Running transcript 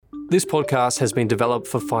This podcast has been developed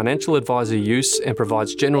for financial advisor use and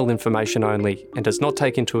provides general information only and does not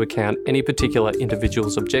take into account any particular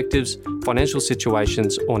individual's objectives, financial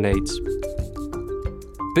situations or needs.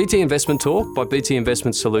 BT Investment Talk by BT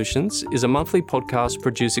Investment Solutions is a monthly podcast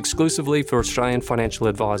produced exclusively for Australian financial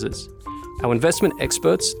advisors. Our investment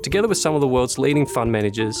experts, together with some of the world's leading fund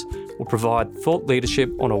managers, will provide thought leadership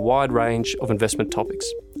on a wide range of investment topics.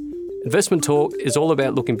 Investment Talk is all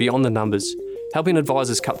about looking beyond the numbers, helping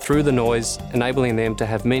advisors cut through the noise, enabling them to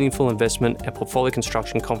have meaningful investment and portfolio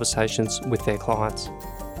construction conversations with their clients.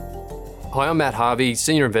 Hi, I'm Matt Harvey,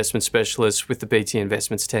 Senior Investment Specialist with the BT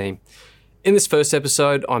Investments team. In this first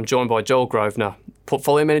episode, I'm joined by Joel Grosvenor,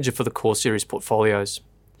 Portfolio Manager for the Core Series portfolios.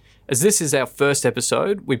 As this is our first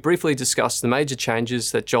episode, we briefly discuss the major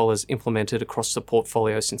changes that Joel has implemented across the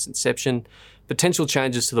portfolio since inception, potential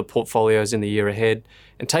changes to the portfolios in the year ahead,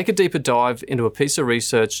 and take a deeper dive into a piece of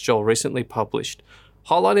research Joel recently published,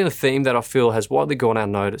 highlighting a theme that I feel has widely gone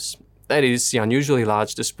unnoticed. That is the unusually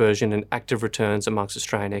large dispersion in active returns amongst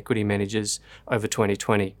Australian equity managers over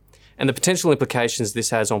 2020, and the potential implications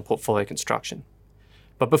this has on portfolio construction.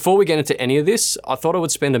 But before we get into any of this, I thought I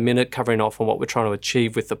would spend a minute covering off on what we're trying to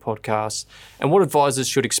achieve with the podcast and what advisors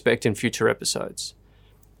should expect in future episodes.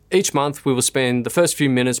 Each month, we will spend the first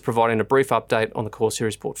few minutes providing a brief update on the Core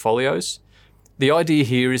Series portfolios. The idea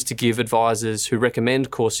here is to give advisors who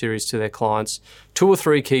recommend Core Series to their clients 2 or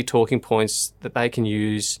 3 key talking points that they can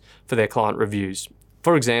use for their client reviews.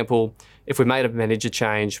 For example, if we made a manager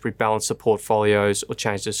change, rebalance the portfolios, or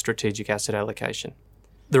change the strategic asset allocation.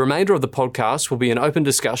 The remainder of the podcast will be an open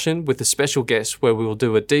discussion with a special guest where we will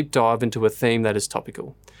do a deep dive into a theme that is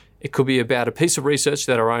topical. It could be about a piece of research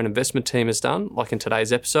that our own investment team has done, like in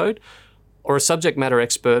today's episode, or a subject matter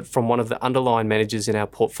expert from one of the underlying managers in our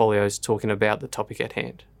portfolios talking about the topic at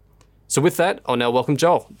hand. So with that, I'll now welcome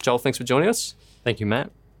Joel. Joel, thanks for joining us. Thank you,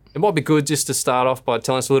 Matt. It might be good just to start off by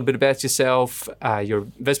telling us a little bit about yourself, your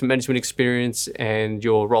investment management experience and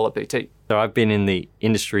your role at BT. So I've been in the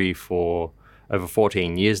industry for over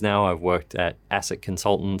 14 years now. I've worked at asset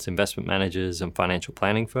consultants, investment managers, and financial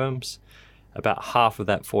planning firms. About half of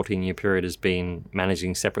that 14-year period has been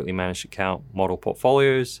managing separately managed account model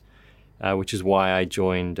portfolios, which is why I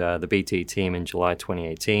joined the BT team in July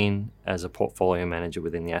 2018 as a portfolio manager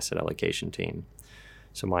within the asset allocation team.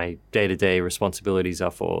 So my day-to-day responsibilities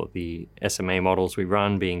are for the SMA models we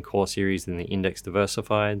run, being Core Series and the Index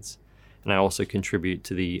Diversifieds, and I also contribute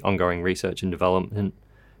to the ongoing research and development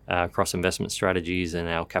across investment strategies and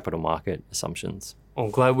our capital market assumptions. I'm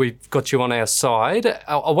glad we've got you on our side.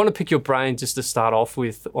 I want to pick your brain just to start off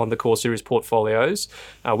with on the Core Series portfolios.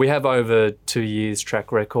 We have over 2 years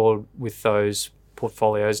track record with those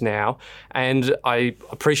portfolios now, and I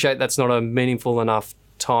appreciate that's not a meaningful enough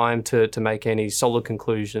time to make any solid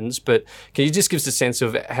conclusions, but can you just give us a sense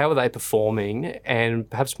of how are they performing, and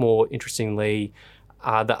perhaps more interestingly,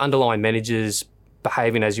 are the underlying managers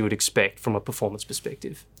behaving as you would expect from a performance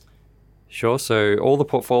perspective? Sure. So all the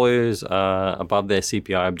portfolios are above their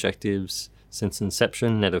CPI objectives since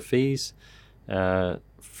inception, net of fees.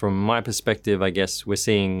 From my perspective, I guess we're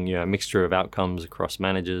seeing a mixture of outcomes across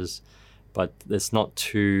managers, but it's not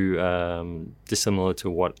too dissimilar to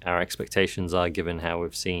what our expectations are, given how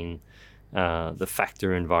we've seen the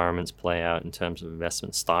factor environments play out in terms of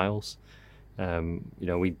investment styles.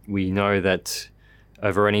 We know that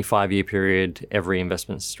over any 5-year period, every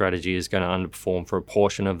investment strategy is going to underperform for a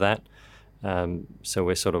portion of that. So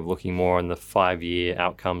we're sort of looking more on the 5-year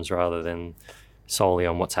outcomes rather than solely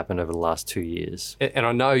on what's happened over the last 2 years. And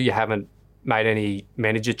I know you haven't made any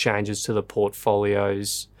manager changes to the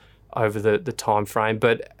portfolios over the time frame,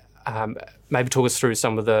 but maybe talk us through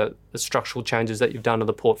some of the structural changes that you've done to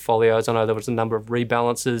the portfolios. I know there was a number of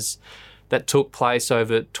rebalances that took place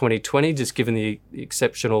over 2020, just given the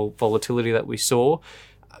exceptional volatility that we saw.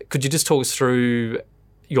 Could you just talk us through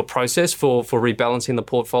your process for rebalancing the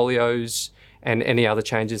portfolios and any other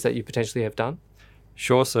changes that you potentially have done?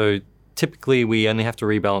 Sure. So typically we only have to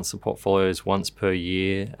rebalance the portfolios once per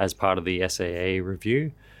year as part of the SAA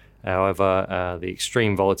review. However, the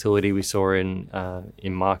extreme volatility we saw in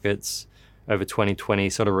markets over 2020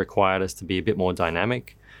 sort of required us to be a bit more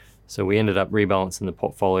dynamic. So we ended up rebalancing the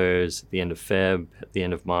portfolios at the end of Feb, at the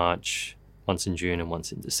end of March, once in June and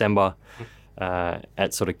once in December,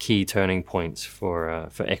 at sort of key turning points for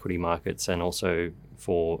equity markets and also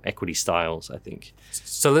for equity styles, I think.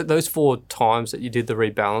 So those 4 times that you did the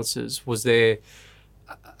rebalances, was there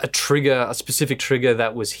a specific trigger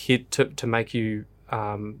that was hit to make you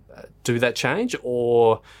do that change,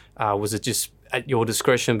 or was it just at your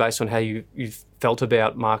discretion based on how you felt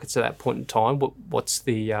about markets at that point in time? What's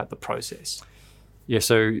the process? Yeah,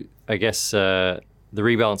 so I guess The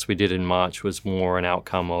rebalance we did in March was more an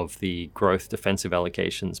outcome of the growth defensive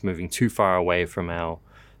allocations moving too far away from our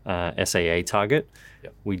SAA target.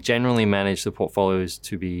 Yep. We generally manage the portfolios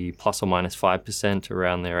to be plus or minus 5%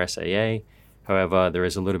 around their SAA. However, there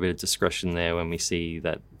is a little bit of discretion there when we see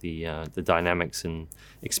that the dynamics and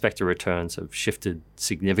expected returns have shifted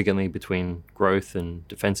significantly between growth and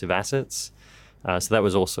defensive assets. So that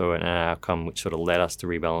was also an outcome which sort of led us to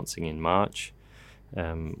rebalancing in March,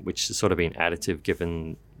 which has sort of been additive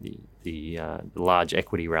given the large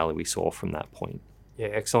equity rally we saw from that point. Yeah,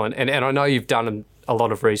 excellent. And I know you've done a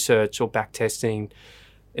lot of research or back testing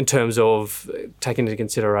in terms of taking into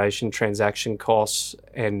consideration transaction costs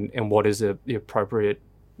and what is the appropriate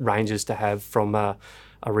ranges to have from a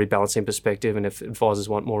rebalancing perspective. And if advisors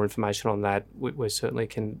want more information on that, we certainly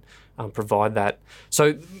can provide that.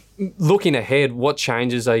 So looking ahead, what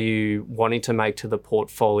changes are you wanting to make to the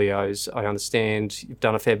portfolios? I understand you've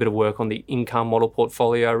done a fair bit of work on the income model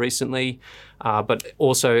portfolio recently, but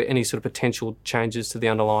also any sort of potential changes to the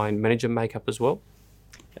underlying manager makeup as well?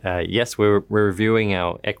 Yes, we're reviewing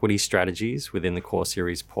our equity strategies within the core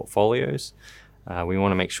series portfolios. We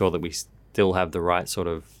want to make sure that we still have the right sort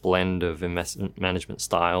of blend of investment management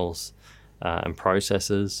styles and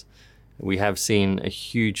processes. We have seen a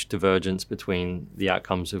huge divergence between the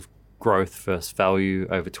outcomes of growth versus value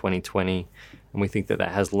over 2020, and we think that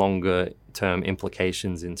has longer term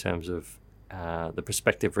implications in terms of the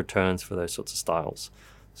prospective returns for those sorts of styles.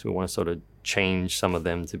 So we want to sort of change some of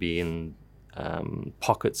them to be in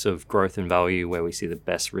pockets of growth and value where we see the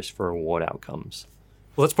best risk for reward outcomes.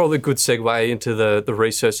 Well, that's probably a good segue into the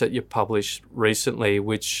research that you published recently,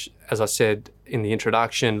 which, as I said in the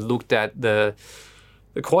introduction, looked at the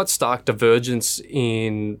quite stark divergence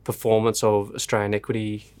in performance of the Australian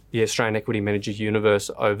equity manager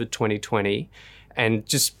universe over 2020, and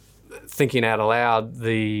just thinking out aloud,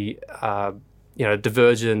 the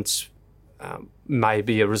divergence may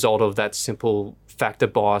be a result of that simple factor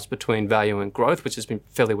bias between value and growth, which has been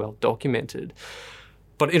fairly well documented.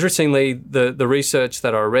 But interestingly, the research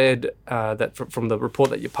that I read from the report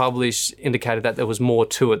that you published indicated that there was more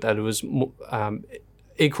to it, that it was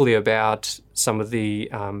equally about some of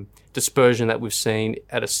the dispersion that we've seen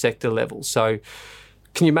at a sector level. So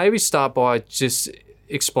can you maybe start by just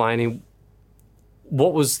explaining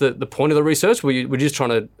what was the point of the research? Were you just trying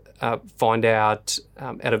to find out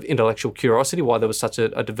of intellectual curiosity why there was such a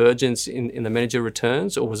divergence in the manager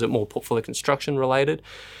returns, or was it more portfolio construction related?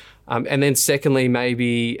 And then secondly,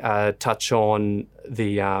 maybe touch on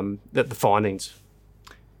the findings.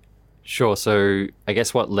 Sure. So I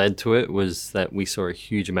guess what led to it was that we saw a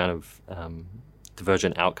huge amount of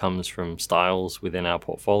divergent outcomes from styles within our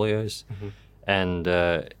portfolios. Mm-hmm. And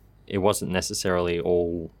it wasn't necessarily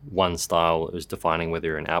all one style that was defining whether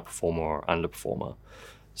you're an outperformer or underperformer.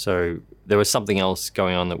 So there was something else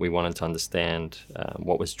going on that we wanted to understand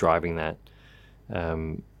what was driving that.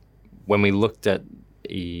 When we looked at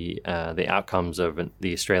the outcomes of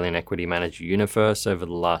the Australian equity manager universe over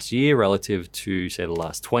the last year relative to, say, the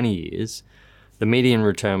last 20 years, the median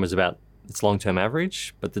return was about its long-term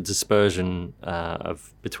average, but the dispersion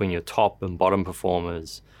of between your top and bottom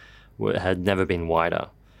performers had never been wider.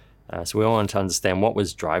 So we wanted to understand what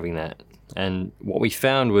was driving that. And what we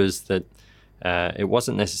found was that it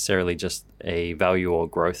wasn't necessarily just a value or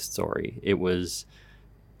growth story. It was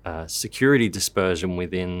security dispersion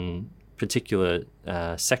within particular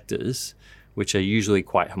sectors, which are usually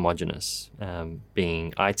quite homogenous,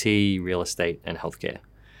 being IT, real estate, and healthcare.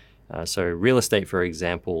 So real estate, for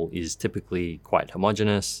example, is typically quite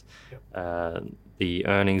homogenous. Yep. The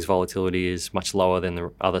earnings volatility is much lower than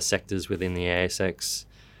the other sectors within the ASX.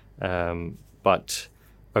 But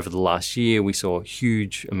over the last year, we saw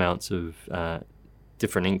huge amounts of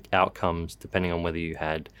different outcomes depending on whether you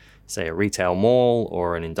had, say, a retail mall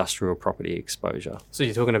or an industrial property exposure. So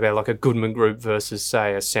you're talking about like a Goodman Group versus,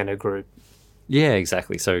 say, a Scentre Group. Yeah,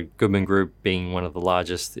 exactly. So Goodman Group, being one of the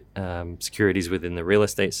largest securities within the real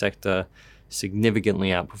estate sector, significantly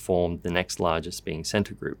outperformed the next largest, being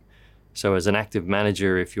Scentre Group. So as an active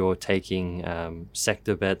manager, if you're taking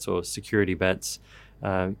sector bets or security bets,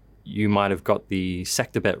 you might have got the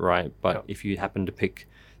sector bet right, but yep. If you happen to pick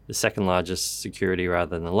the second largest security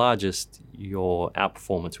rather than the largest, your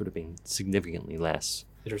outperformance would have been significantly less.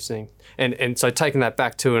 Interesting. And so taking that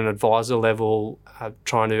back to an advisor level,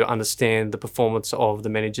 trying to understand the performance of the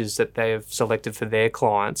managers that they have selected for their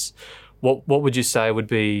clients, what would you say would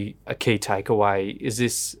be a key takeaway?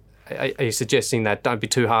 Are you suggesting that don't be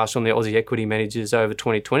too harsh on the Aussie equity managers over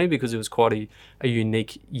 2020 because it was quite a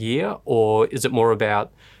unique year? Or is it more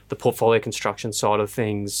about the portfolio construction side of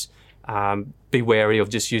things? Be wary of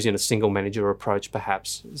just using a single manager approach,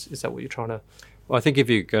 perhaps. Is that what you're trying to Well, I think if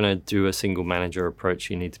you're going to do a single manager approach,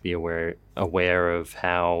 you need to be aware of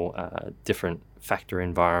how different factor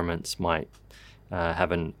environments might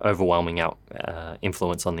have an overwhelming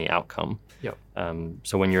influence on the outcome. Yep.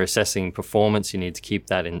 So when you're assessing performance, you need to keep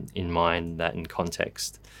that in mind, that in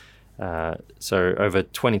context. So over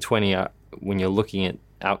 2020, when you're looking at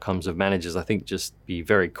outcomes of managers, I think just be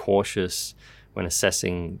very cautious when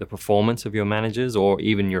assessing the performance of your managers or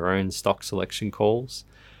even your own stock selection calls,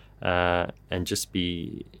 and just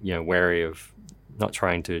be wary of not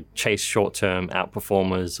trying to chase short-term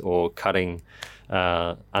outperformers or cutting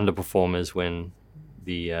underperformers when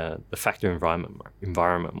the factor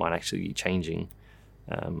environment might actually be changing.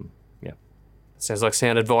 Sounds like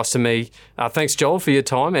sound advice to me. Thanks, Joel, for your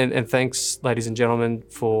time, and thanks, ladies and gentlemen,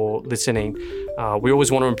 for listening. We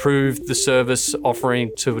always want to improve the service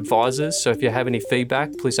offering to advisors, so if you have any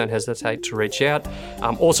feedback, please don't hesitate to reach out.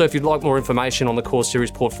 Also, if you'd like more information on the Core Series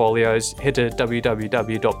portfolios, head to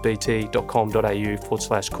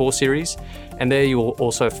www.bt.com.au/Core Series, and there you will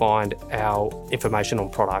also find our information on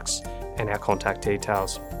products and our contact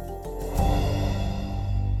details.